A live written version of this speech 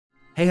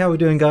Hey, how we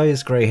doing,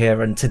 guys? Gray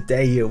here, and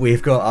today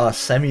we've got our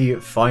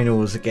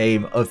semi-finals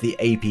game of the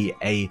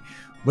APA.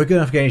 We're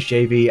going up against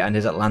JayVee and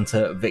his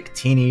Atlanta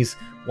Victinis.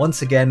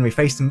 Once again, we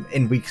faced him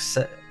in week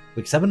 7?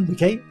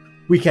 Week 8?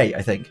 Week 8,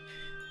 I think.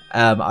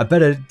 I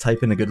better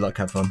type in a good luck,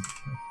 have fun.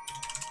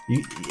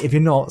 If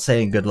you're not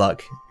saying good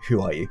luck,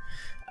 who are you?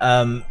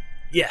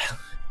 Yeah,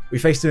 we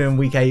faced him in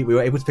week 8. We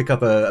were able to pick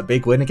up a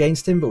big win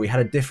against him, but we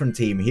had a different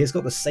team. He has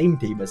got the same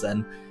team as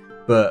then,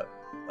 but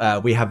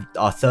we have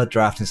our third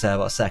draft instead of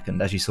our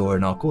second, as you saw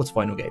in our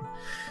quarterfinal game.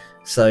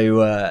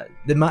 So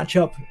the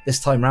matchup this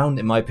time round,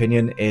 in my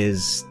opinion,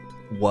 is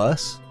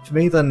worse for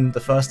me than the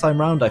first time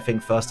round. I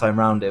think first time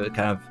round it was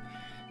kind of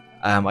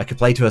I could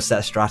play to a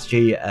set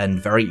strategy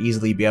and very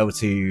easily be able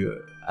to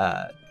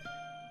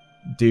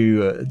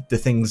do the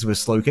things with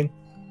Slowking.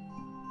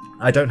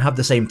 I don't have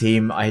the same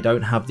team. I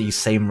don't have the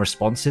same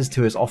responses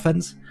to his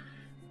offense.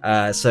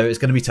 So it's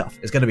going to be tough.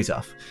 It's going to be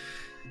tough.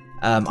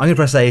 I'm going to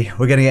press A.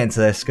 We're going to get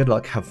into this. Good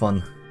luck. Have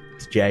fun.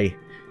 It's Jay.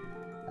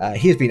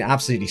 He has been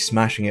absolutely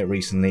smashing it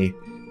recently.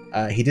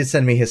 He did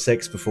send me his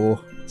 6 before,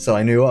 so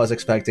I knew what I was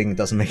expecting. It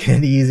doesn't make it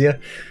any easier.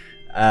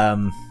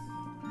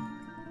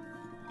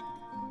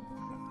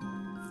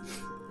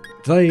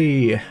 Did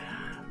I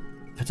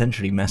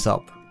potentially mess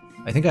up?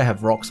 I think I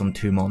have rocks on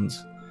 2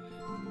 mons.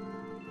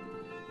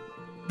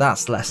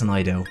 That's less than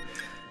ideal.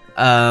 If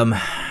I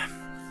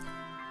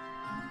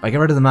get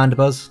rid of the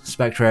Mandibuzz,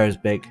 SPECTRIER is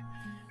big.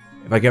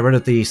 If I get rid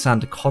of the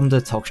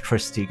Sandaconda,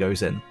 Toxtricity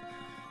goes in.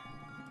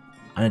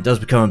 And it does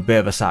become a bit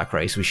of a sack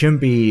race. We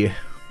shouldn't be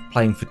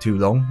playing for too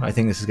long. I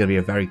think this is going to be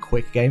a very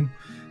quick game.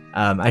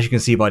 As you can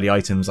see by the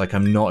items, like,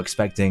 I'm not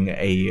expecting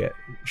a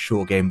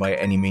short game by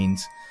any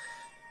means.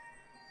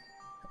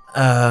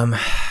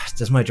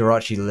 Does my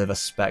Jirachi live a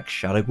Spec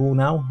Shadow Ball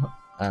now?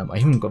 I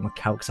haven't got my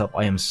calcs up.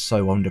 I am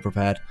so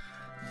underprepared.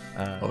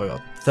 What have I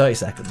got? 30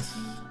 seconds.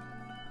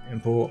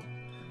 Import.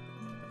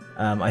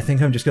 I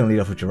think I'm just going to lead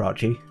off with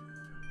Jirachi.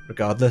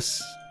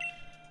 Regardless.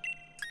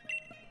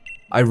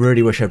 I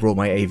really wish I brought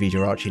my AV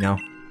Jirachi now.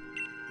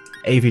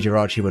 AV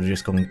Jirachi would have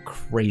just gone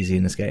crazy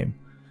in this game.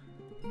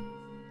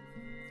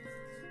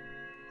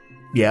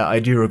 Yeah, I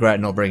do regret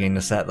not bringing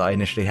the set that I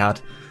initially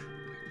had.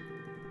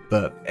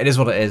 But it is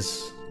what it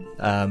is.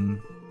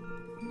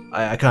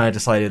 I kind of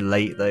decided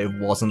late that it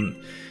wasn't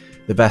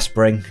the best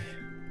bring.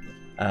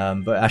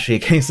 But actually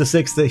against the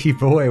 6 that he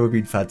brought, it would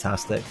be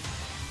fantastic.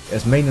 It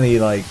was mainly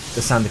like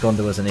the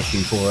Sandaconda was an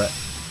issue for it.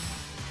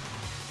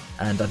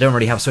 And I don't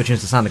really have switch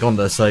into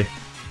Sandaconda, so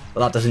but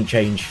that doesn't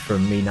change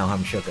from me now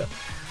having Sugar.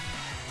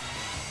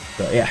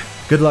 But yeah,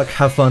 good luck,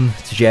 have fun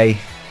to Jay.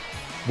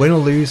 Win or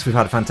lose, we've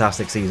had a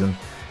fantastic season.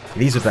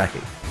 These are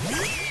Becky.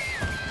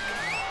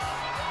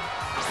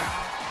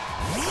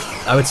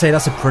 I would say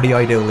that's a pretty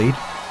ideal lead.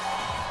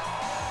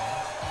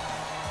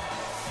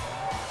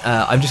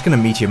 I'm just going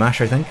to Meteor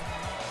Mash, I think.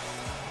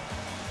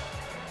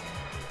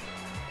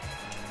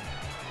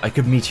 I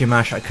could Meteor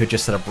Mash, I could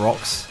just set up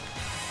rocks.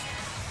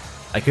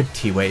 I could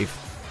T-Wave.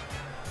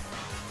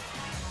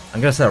 I'm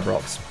going to set up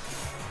rocks. I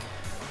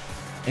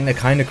think they're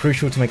kind of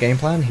crucial to my game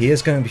plan. He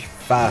is going to be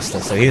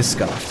faster, so he is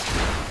Scarfed.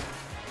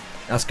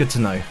 That's good to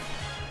know.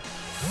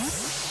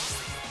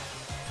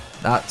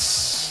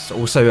 That's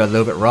also a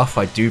little bit rough.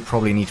 I do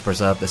probably need to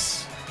preserve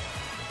this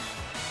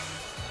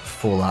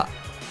for that.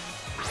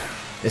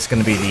 It's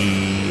going to be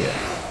the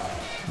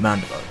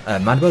Mandibuzz.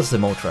 Mandibuzz, the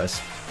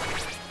Moltres.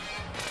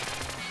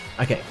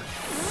 Okay.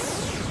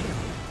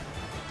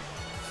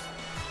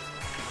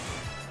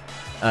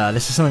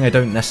 This is something I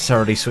don't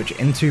necessarily switch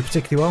into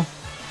particularly well.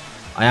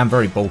 I am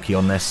very bulky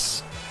on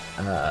this.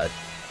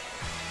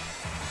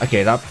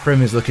 Okay, that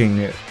Prim is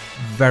looking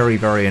very,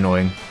 very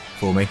annoying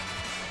for me.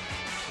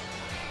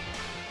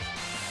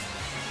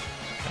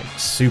 Like,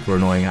 super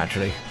annoying,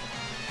 actually.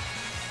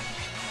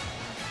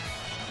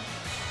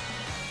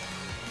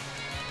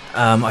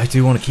 I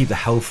do want to keep the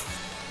health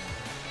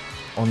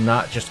on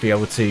that, just to be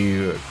able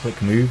to click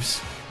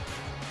moves.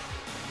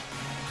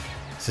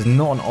 This is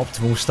not an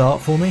optimal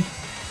start for me.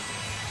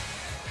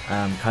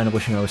 Kind of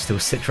wishing I was still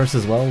Citrus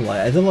as well.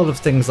 Like, there's a lot of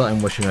things that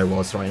I'm wishing I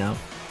was right now.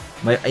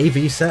 My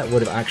AV set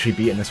would have actually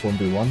beaten this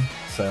 1v1,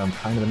 so I'm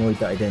kind of annoyed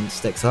that I didn't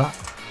stick to that.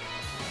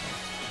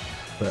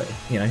 But,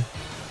 you know,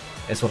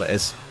 it's what it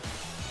is.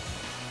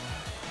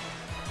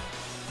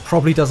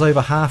 Probably does over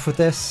half with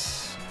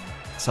this,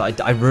 so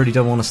I really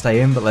don't want to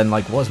stay in, but then,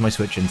 like, what is my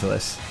switch into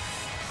this?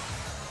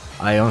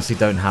 I honestly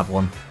don't have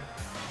one.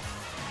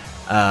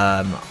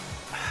 I'm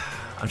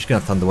just going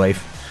to Thunder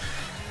Wave.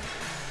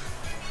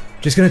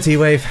 Just going to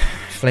T-Wave,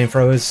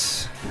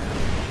 Flamethrowers.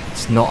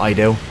 It's not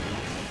ideal.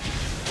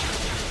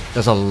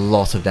 Does a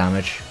lot of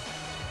damage.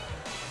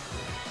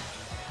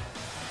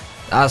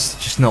 That's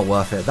just not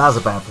worth it. That was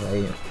a bad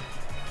play.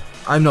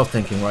 I'm not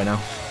thinking right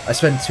now. I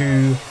spent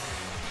too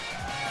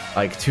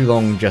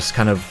long just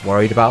kind of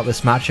worried about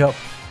this matchup.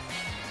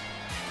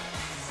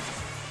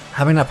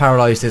 Having that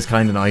paralyzed is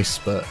kind of nice,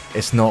 but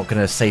it's not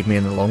going to save me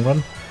in the long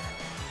run.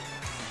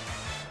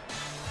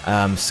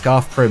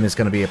 Scarf Prim is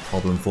going to be a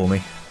problem for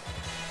me.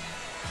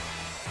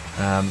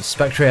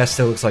 SPECTRIER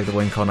still looks like the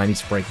win con. I need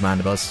to break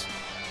Mandibuzz.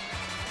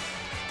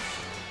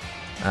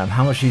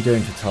 How much are you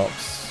doing for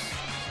tops?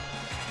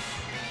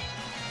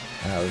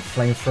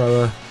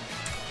 Flamethrower.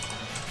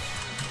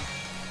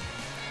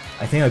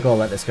 I think I gotta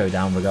let this go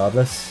down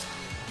regardless,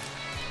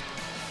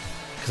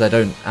 because I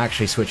don't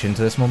actually switch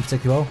into this one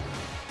particularly well.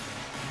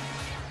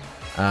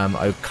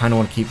 I kind of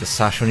want to keep the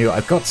sash on you.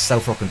 I've got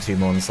Stealth Rock and 2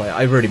 mons. Like,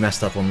 I really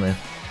messed up on the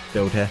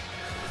build here.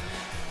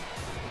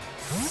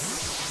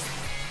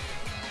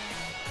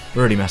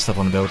 Really messed up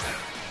on the build.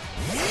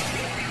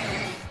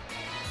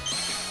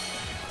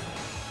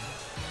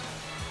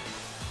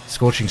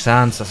 Scorching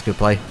Sands, that's a good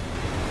play.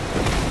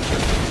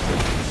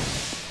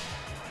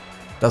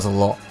 Does a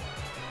lot.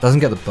 Doesn't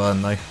get the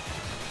burn though.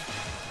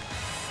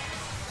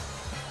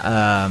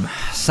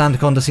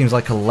 Sandaconda seems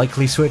like a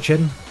likely switch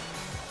in.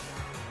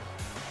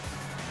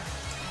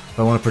 If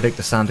I want to predict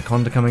the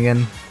Sandaconda coming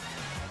in.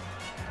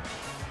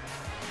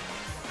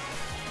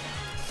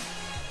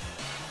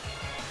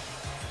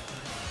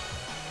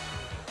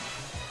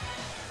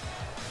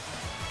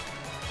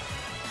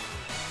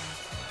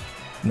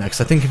 No,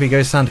 because I think if he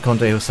goes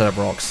Sandaconda, he'll set up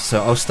rocks.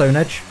 So I'll Stone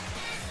Edge.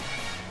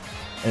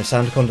 And if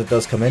Sandaconda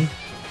does come in.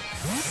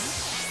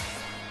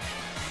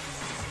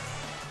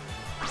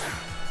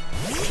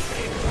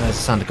 There's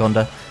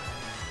Sandaconda.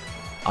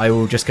 I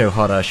will just go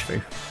hard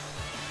Urshifu.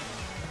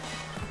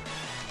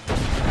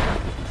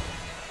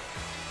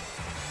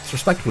 It's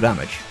respectable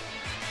damage.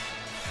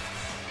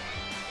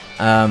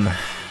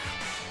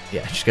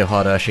 Yeah, just go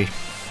hard Urshi.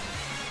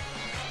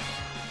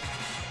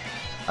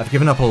 I've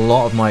given up a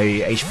lot of my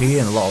HP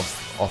and a lot of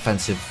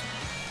offensive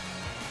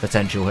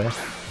potential here.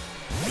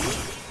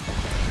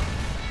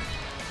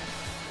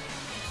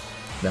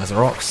 There's the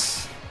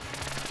rocks.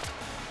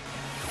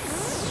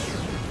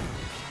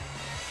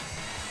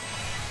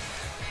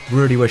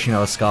 Really wishing I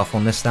was Scarf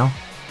on this now.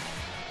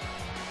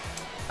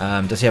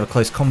 Does he have a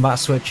close combat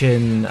switch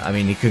in? I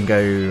mean, he can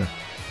go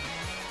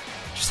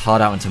just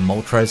hard out into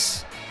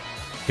Moltres.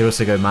 He could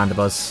also go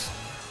Mandibuzz.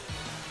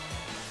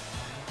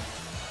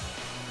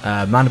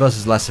 Mandibuzz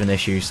is less of an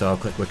issue, so I'll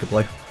click Wicked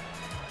Blow.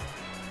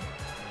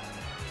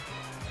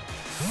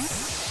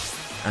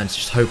 And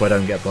just hope I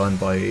don't get burned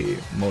by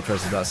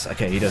Moltres. That's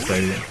okay. He does go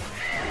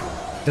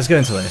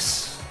into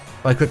this.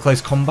 If I click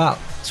close combat,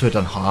 so we've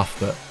done half,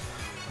 but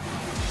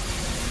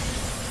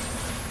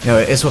you know,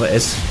 it is what it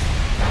is.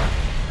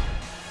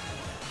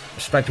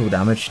 Respectable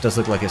damage. Does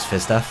look like it's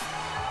Fizz Death.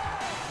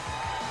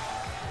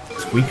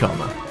 It's weak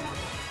armor.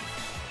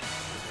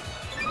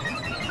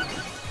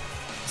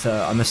 So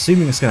I'm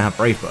assuming it's going to have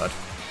Brave Bird.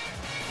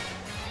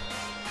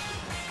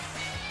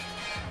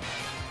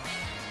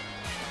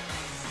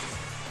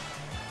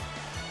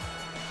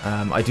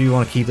 I do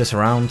want to keep this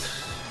around.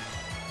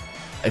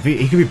 If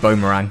he could be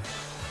Boomerang.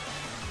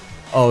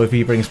 Oh, if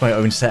he brings my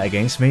own set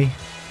against me,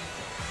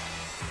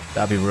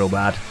 that'd be real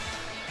bad.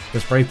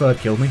 Does Brave Bird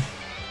kill me?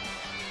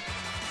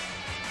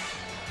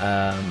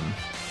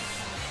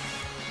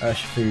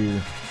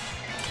 Urshifu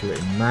to a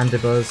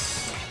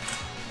Mandibuzz.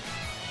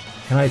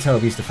 Can I tell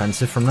if he's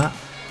defensive from that?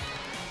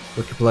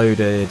 Wicked Blow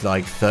did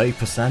like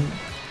 30%,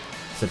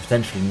 so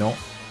potentially not.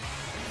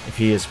 If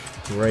he is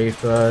Brave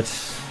Bird,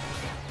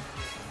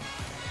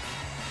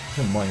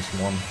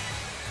 -1.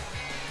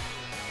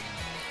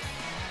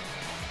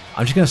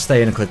 I'm just going to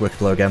stay in and click Wicked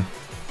Blow again.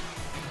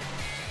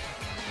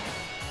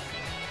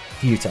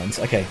 U-turns,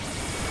 okay.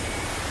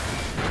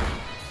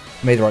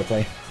 Made the right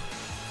play.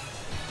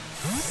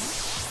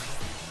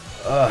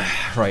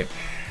 Right.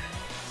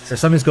 So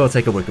something's got to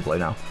take a Wicked Blow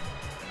now.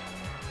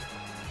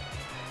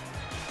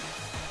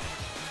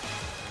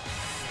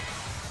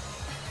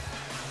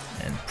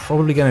 And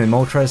probably going to be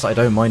Moltres. I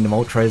don't mind the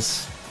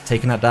Moltres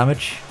taking that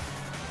damage.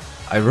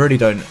 I really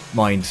don't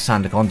mind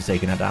Sandaconda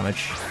taking that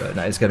damage, but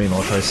no, it's going to be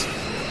Moltres.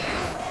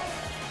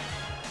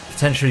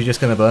 Potentially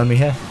just going to burn me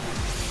here.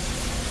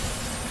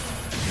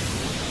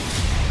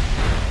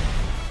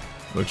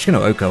 We're just going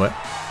to Oko it.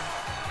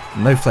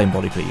 No Flame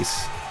Body,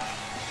 please.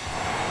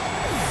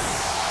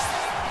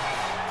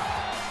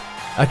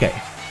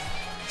 Okay,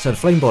 so the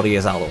Flame Body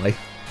is out of the way.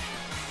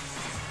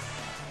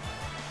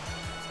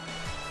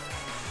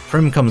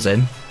 Prim comes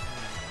in.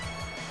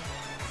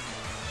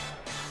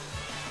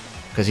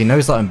 Because he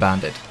knows that I'm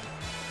banded.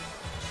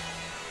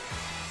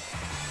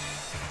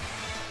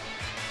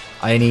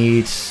 I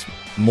need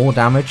more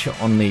damage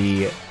on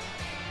the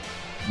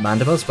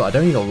Mandibuzz, but I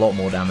don't need a lot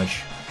more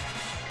damage.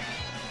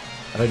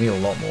 I don't need a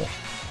lot more.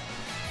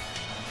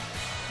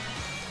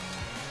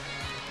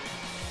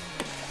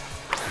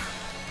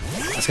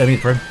 That's gonna be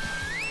the Prim.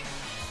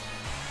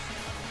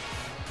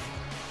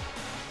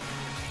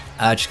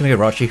 Just gonna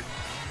go Rachi.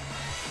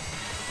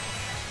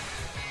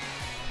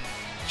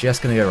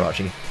 Just gonna go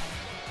Rachi.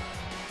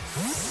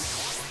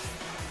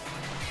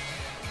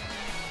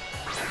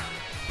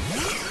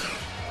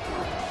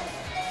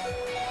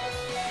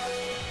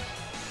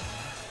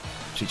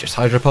 She just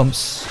Hydro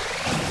Pumps.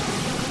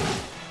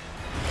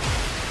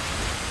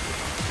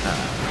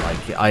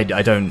 I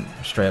don't,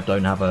 straight up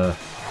don't have a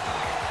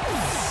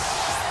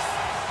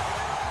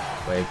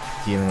way of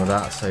dealing with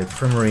that, so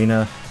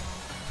Primarina,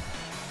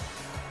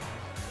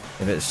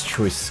 if it's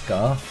Choice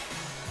Scarf.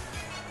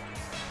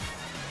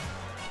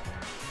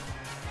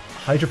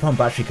 Hydro Pump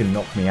actually can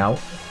knock me out.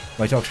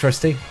 My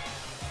Toxtricity.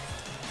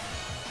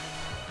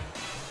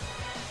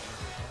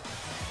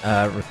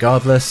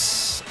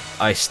 Regardless,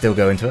 I still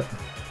go into it.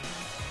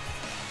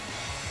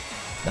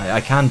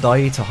 I can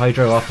die to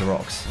Hydro after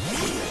rocks,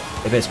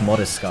 if it's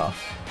Modest Scarf.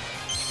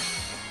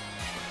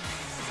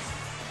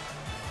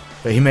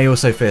 But he may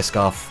also fear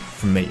Scarf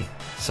from me,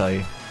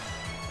 so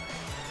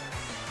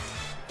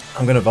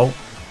I'm gonna Volt.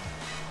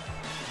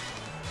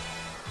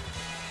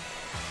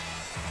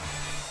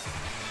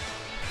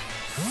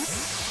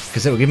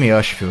 Because it will give me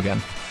Urshifu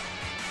again.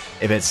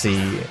 If it's the...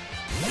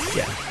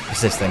 yeah,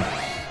 it's this thing.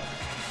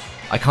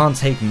 I can't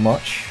take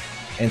much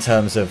in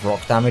terms of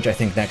rock damage. I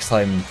think next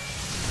time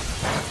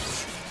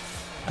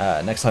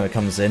it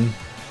comes in,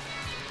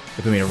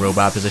 it'll put me in a real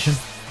bad position.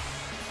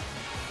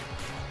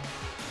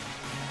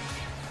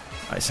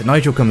 Alright, so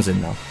Nigel comes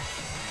in now.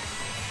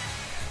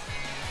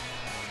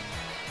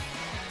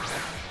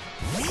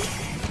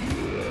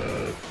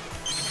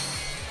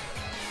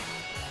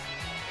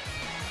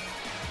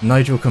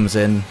 Nigel comes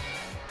in,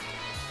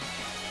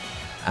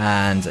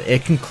 and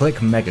it can click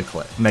Mega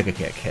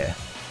Kick here.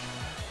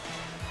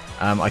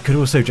 I could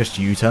also just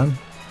U-turn.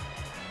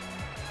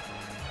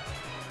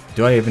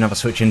 Do I even have a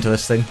switch into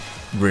this thing?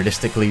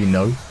 Realistically,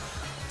 no.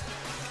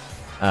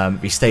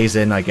 If he stays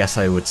in, I guess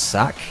I would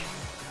sack.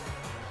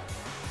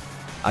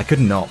 I could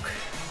knock.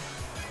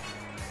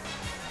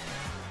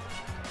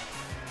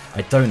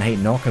 I don't hate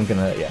knock, I'm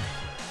gonna, yeah.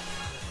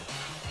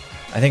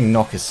 I think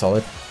knock is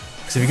solid.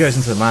 Because if he goes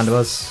into the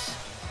Mandibuzz...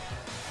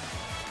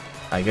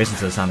 he goes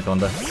into the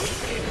Sandaconda.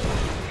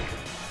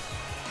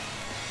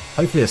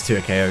 Hopefully there's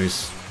 2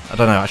 KOs. I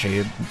don't know actually,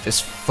 if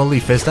it's fully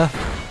Fizz Death,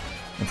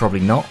 and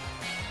probably not.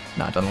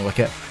 No, it doesn't look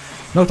it.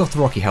 Knocked off the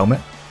Rocky Helmet.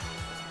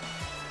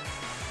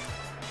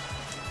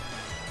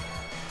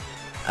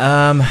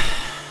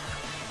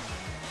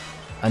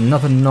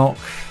 Another knock.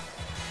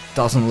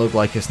 Doesn't look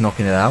like it's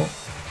knocking it out.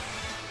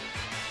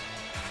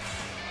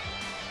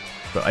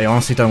 But I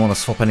honestly don't want to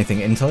swap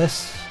anything into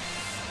this.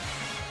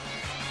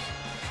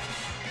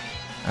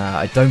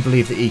 I don't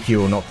believe the EQ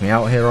will knock me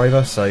out here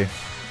either, so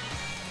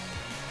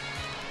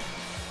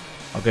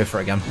I'll go for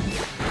it again.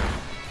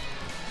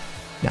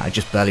 Yeah, I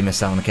just barely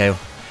missed out on the KO.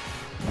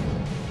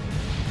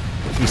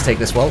 Please take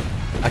this well.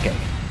 Okay.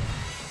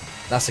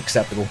 That's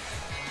acceptable.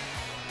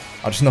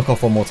 I'll just knock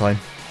off one more time.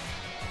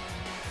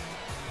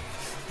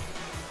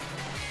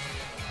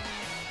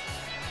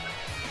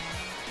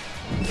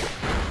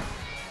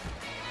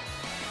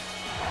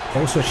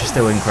 Volt Switch is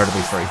still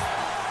incredibly free.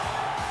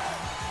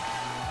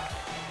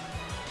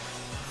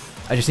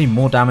 I just need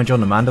more damage on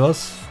the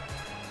Mandibuzz.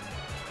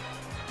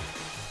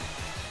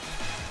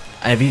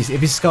 And if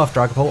he's Scarf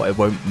Dragapult, it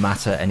won't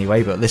matter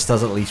anyway, but this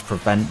does at least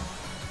prevent...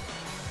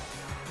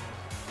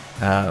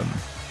 like,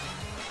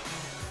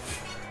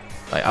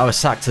 I was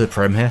sacked to the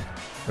Prim here.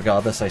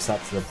 Regardless, I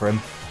sacked to the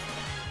Prim.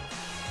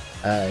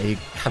 He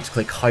had to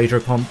click Hydro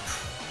Pump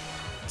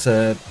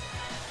to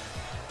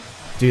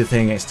do the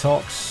thing against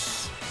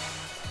Tox.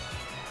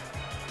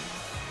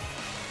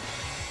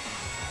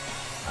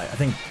 I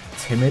think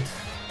Timid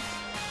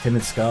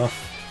Scarf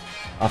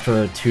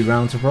after 2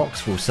 rounds of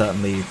rocks will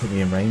certainly put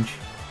me in range.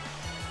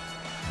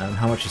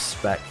 How much is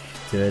Spec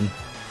doing?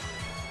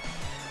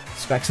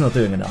 Spec's not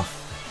doing enough.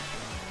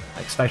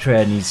 Like,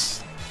 SPECTRIER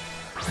needs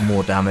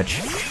more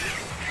damage.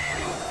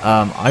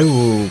 I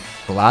will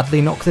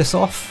gladly knock this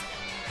off.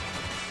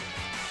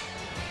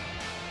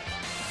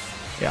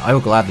 Yeah, I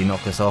will gladly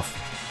knock this off.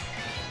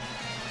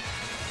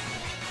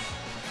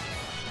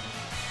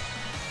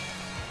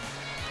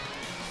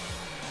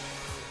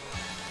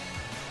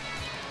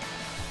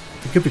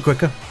 It could be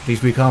quicker.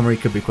 These weak armory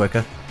could be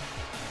quicker.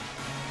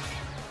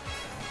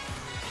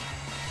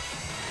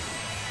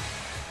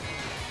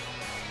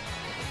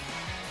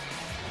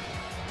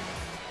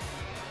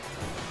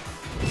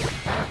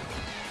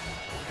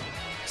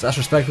 So that's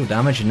respectable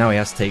damage, and now he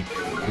has to take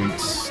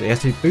boots. He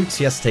has to take boots,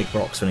 he has to take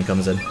rocks when he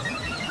comes in.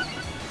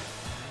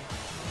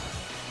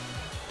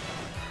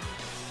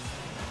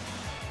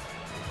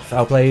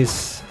 Foul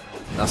plays,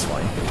 that's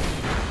fine.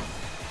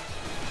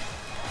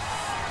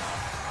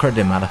 Crit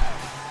didn't matter.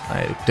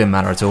 It didn't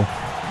matter at all.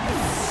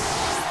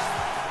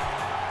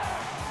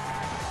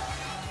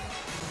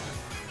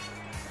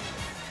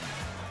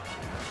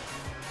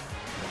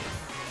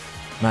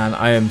 Man,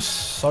 I am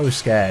so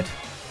scared.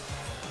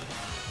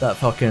 That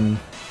fucking...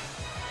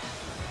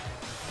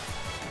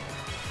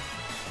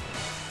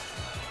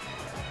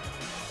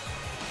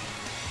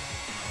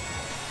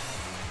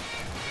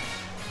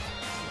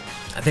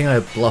 I think I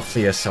bluffed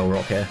the Cell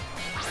Rock here.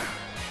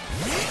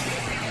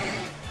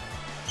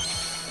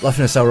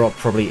 Bluffing a Cell Rock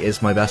probably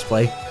is my best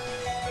play.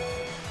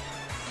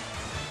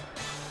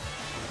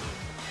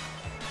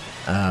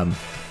 A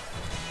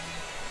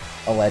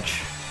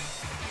ledge.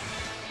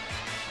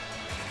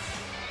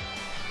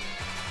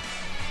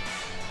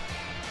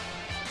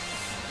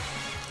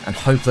 And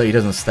hope that he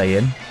doesn't stay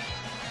in.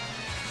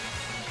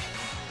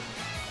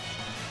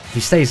 If he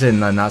stays in,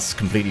 then that's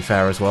completely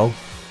fair as well.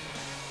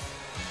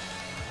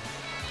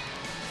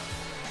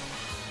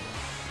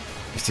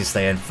 He's to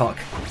stay in, fuck.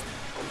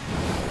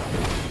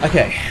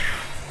 Okay,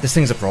 this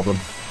thing's a problem.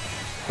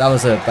 That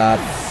was a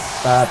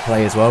bad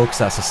play as well, because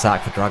that's a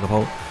sack for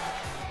Dragapult.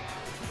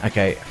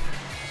 Okay.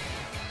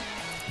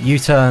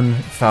 U-turn,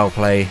 foul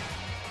play.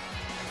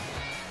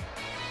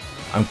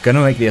 I'm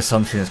gonna make the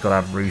assumption it's gotta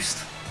have Roost.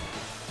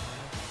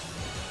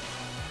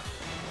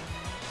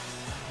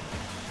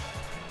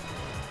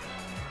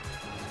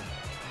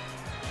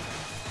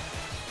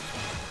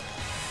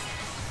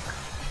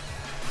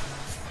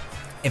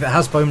 If it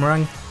has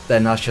Boomerang,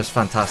 then that's just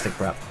fantastic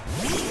prep.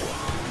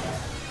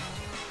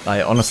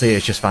 Like, honestly,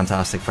 it's just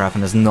fantastic prep,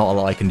 and there's not a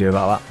lot I can do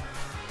about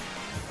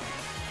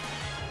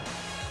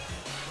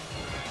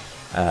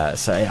that.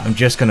 So yeah, I'm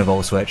just gonna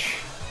Volt Switch.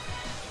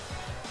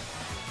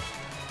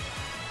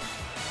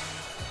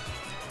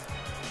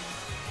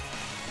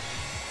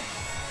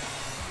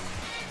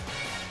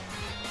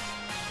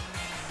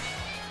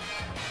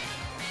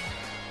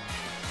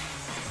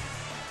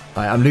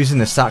 I'm losing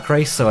the sack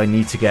race, so I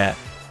need to get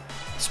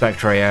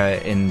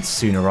SPECTRIER in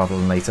sooner rather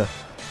than later.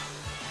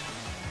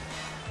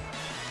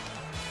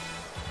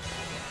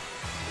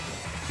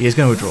 He is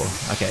going to withdraw.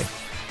 Okay.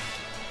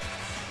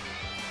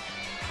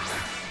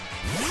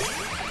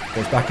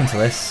 Goes back into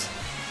this.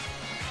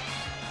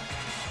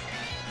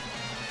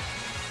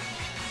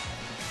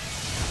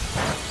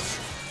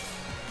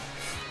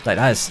 Like,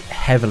 that is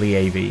heavily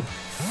AV.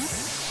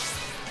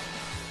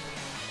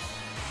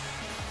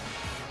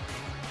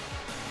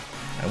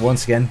 And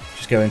once again,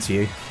 just go into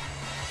you.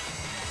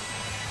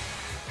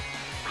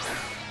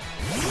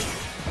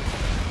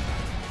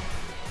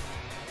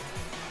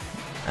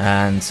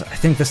 And I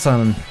think this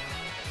time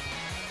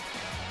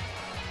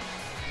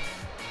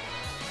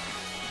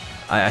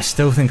I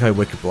still think I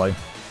Wicked Blow.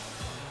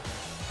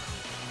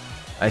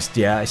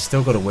 Yeah, I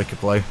still got a Wicked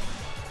Blow.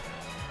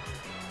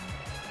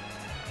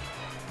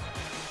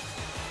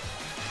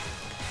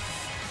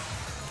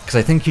 Because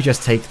I think you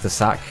just take the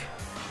sack,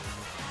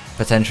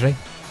 potentially.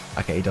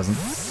 Okay, he doesn't.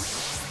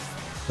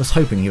 Was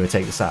hoping he would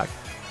take the sack.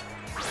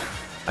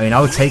 I mean,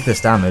 I would take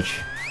this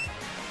damage.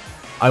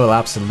 I will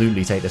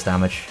absolutely take this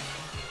damage.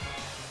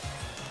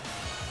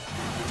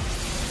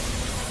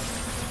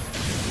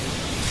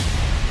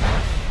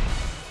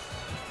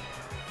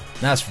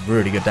 That's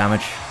really good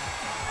damage.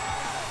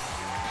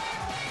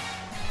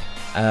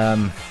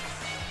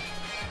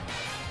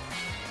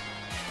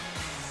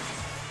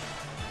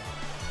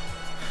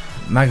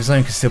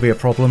 Magnezone can still be a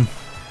problem.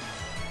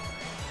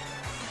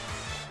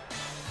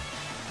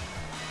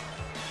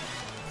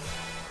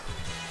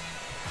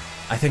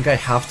 I think I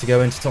have to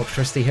go into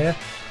Toxtricity here.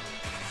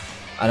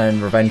 And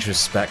then Revenge with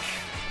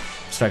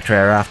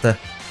SPECTRIER after.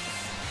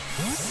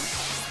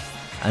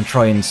 And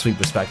try and sweep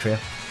with SPECTRIER.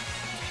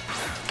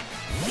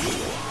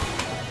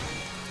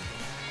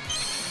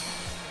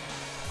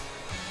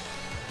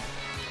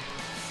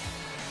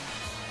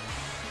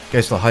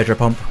 Goes for the Hydro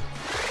Pump.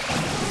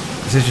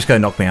 This is just going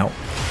to knock me out.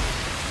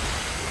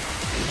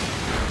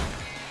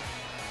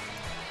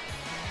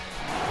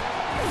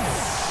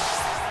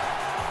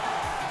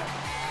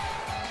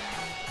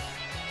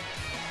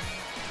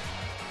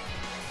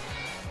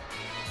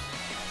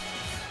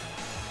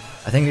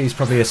 I think he's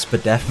probably a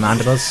Spadef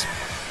Mandibuzz.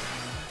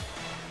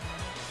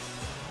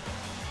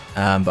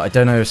 But I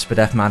don't know if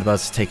Spadef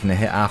Mandibuzz is taking a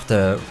hit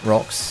after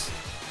Rocks.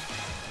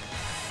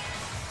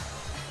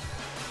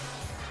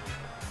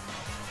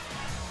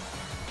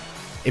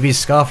 If he's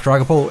Scarf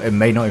Dragapult, it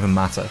may not even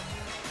matter.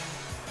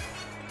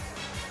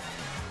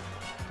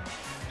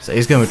 So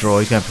he's going to withdraw,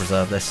 he's going to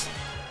preserve this.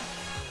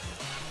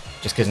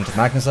 Just goes into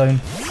Magnezone.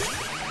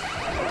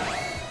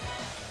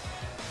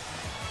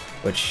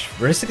 Which,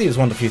 realistically, was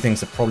one of the few things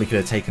that probably could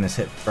have taken this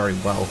hit very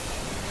well.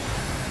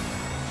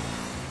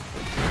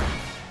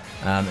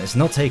 It's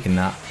not taking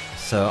that,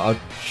 so I'll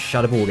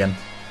Shadow Ball again.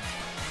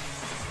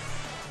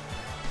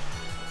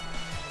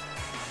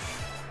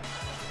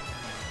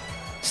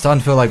 Starting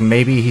to feel like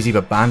maybe he's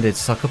either banded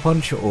Sucker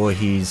Punch or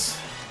he's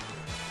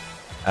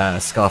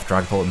Scarf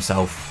Dragapult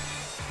himself.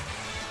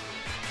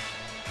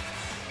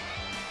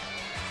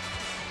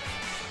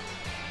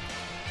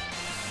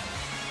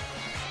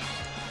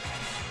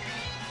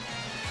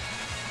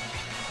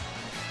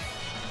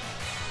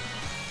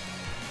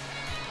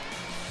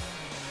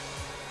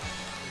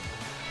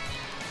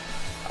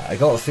 I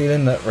got a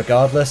feeling that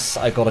regardless,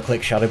 I gotta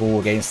click Shadow Ball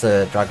against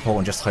the Dragapult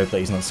and just hope that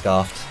he's not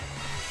Scarfed.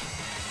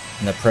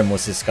 And the Prim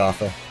was his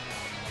Scarfer.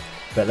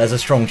 But there's a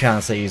strong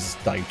chance that he's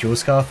like dual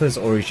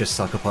Scarfers or he's just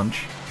Sucker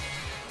Punch.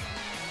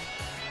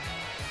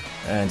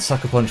 And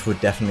Sucker Punch would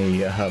definitely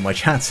hurt my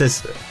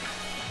chances.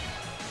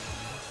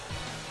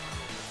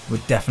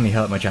 Would definitely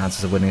hurt my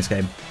chances of winning this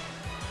game.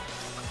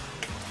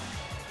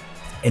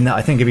 In that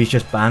I think if he's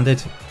just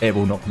banded, it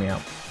will knock me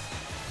out.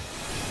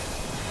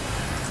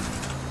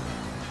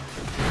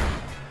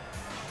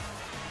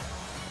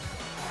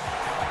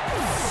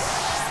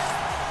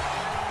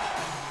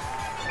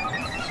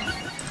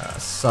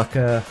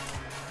 Sucker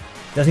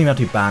doesn't even have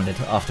to be banded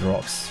after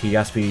Rocks. He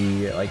has to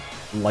be like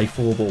Life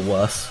Orb or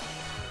worse.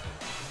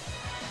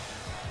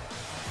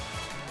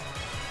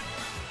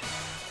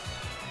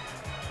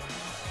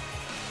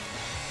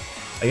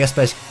 I guess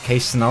best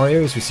case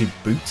scenario is we see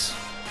Boots.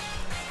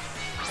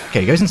 Okay,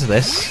 he goes into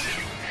this.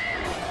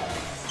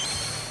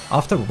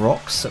 After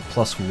rocks at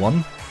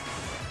 +1.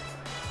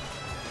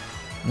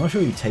 I'm not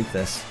sure you take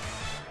this.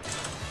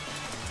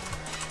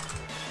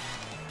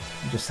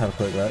 Just have a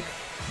quick look.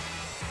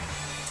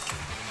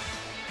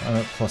 I'm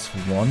at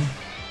 +1.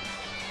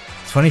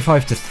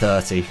 25 to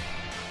 30.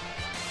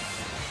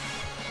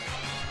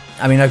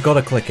 I mean, I've got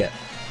to click it.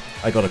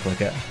 I gotta click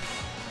it.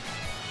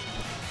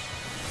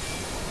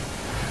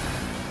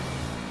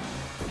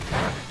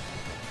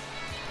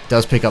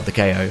 Does pick up the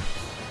KO.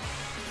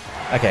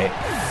 Okay.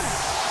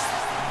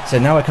 So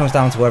now it comes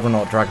down to whether or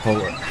not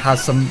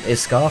Dragapult is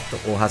scarfed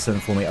or has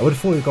something for me. I would have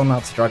thought we'd gone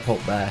out to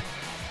Dragapult there.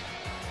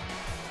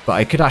 But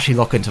I could actually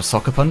lock into a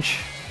Soccer Punch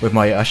with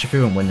my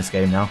Urshifu and win this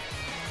game now.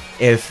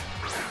 If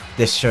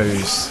this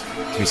shows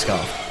to be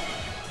scarfed.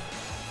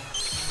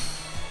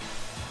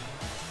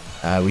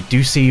 We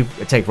do see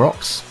it take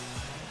rocks.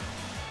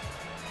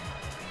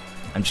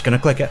 I'm just going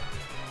to click it.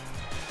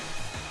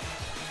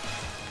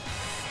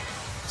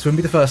 This wouldn't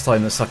be the first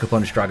time that Sucker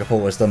Punch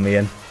Dragapult has done me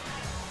in.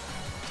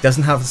 He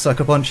doesn't have the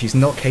Sucker Punch, he's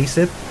not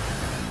K-Sib.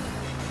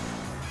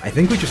 I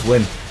think we just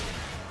win.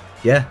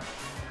 Yeah.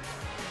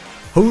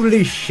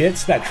 Holy shit,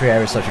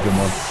 SPECTRIER is such a good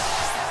one.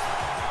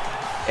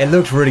 It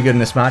looked really good in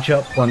this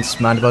matchup once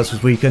Mandibuzz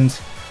was weakened.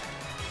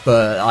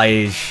 But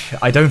I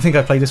don't think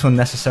I played this one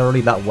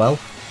necessarily that well.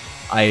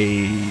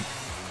 I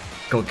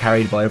got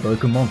carried by a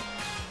broken mon.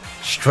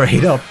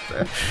 Straight up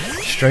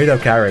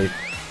carried.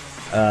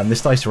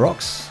 This dice to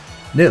rocks.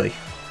 Nearly.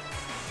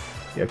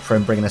 Yeah,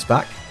 Prim bringing us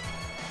back.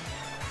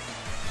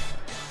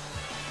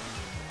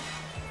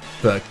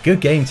 But good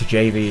game to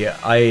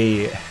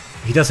JayVee.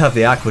 He does have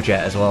the Aqua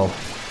Jet as well.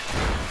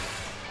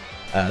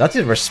 That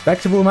did a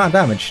respectable amount of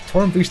damage.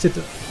 Torrent boosted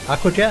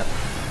Aqua Jet.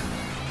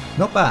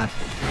 Not bad.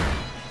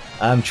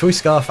 Choice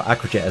Scarf for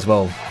Aqua Jet as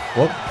well.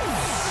 What?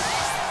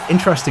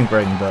 Interesting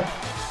bring, but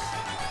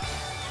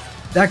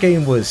that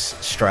game was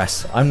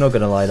stress. I'm not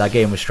gonna lie, that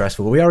game was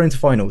stressful. We are into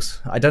finals.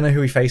 I don't know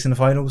who we face in the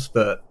finals,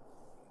 but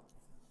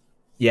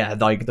yeah,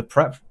 like the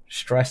prep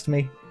stressed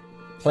me.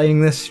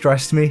 Playing this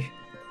stressed me.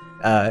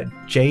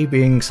 Jay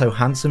being so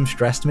handsome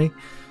stressed me.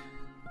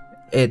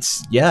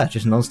 It's, yeah,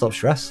 just non-stop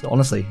stress,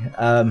 honestly.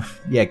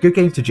 Yeah, good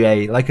game to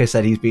Jay. Like I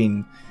said, he's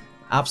been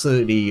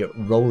absolutely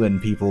rolling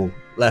people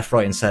left,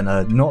 right, and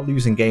center, not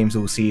losing games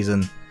all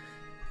season.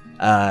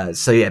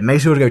 So yeah,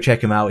 make sure to go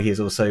check him out. He is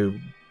also,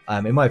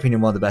 in my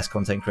opinion, one of the best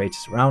content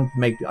creators around.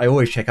 I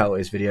always check out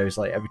his videos.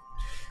 Like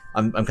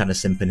I'm kind of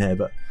simping here,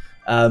 but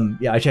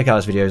yeah, I check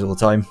out his videos all the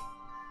time.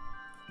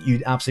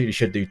 You absolutely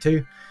should do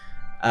too.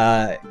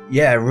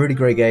 Yeah, really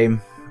great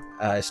game.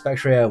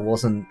 SPECTRIER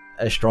wasn't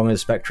as strong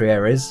as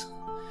SPECTRIER is.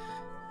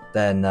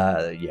 Then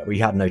yeah, we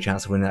had no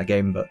chance of winning that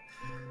game. But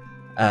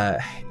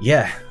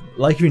yeah,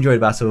 like if you enjoyed the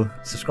battle,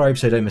 subscribe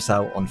so you don't miss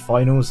out on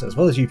finals, as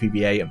well as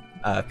UPBA and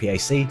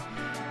PAC.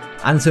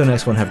 And until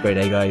next one, have a great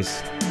day,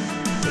 guys.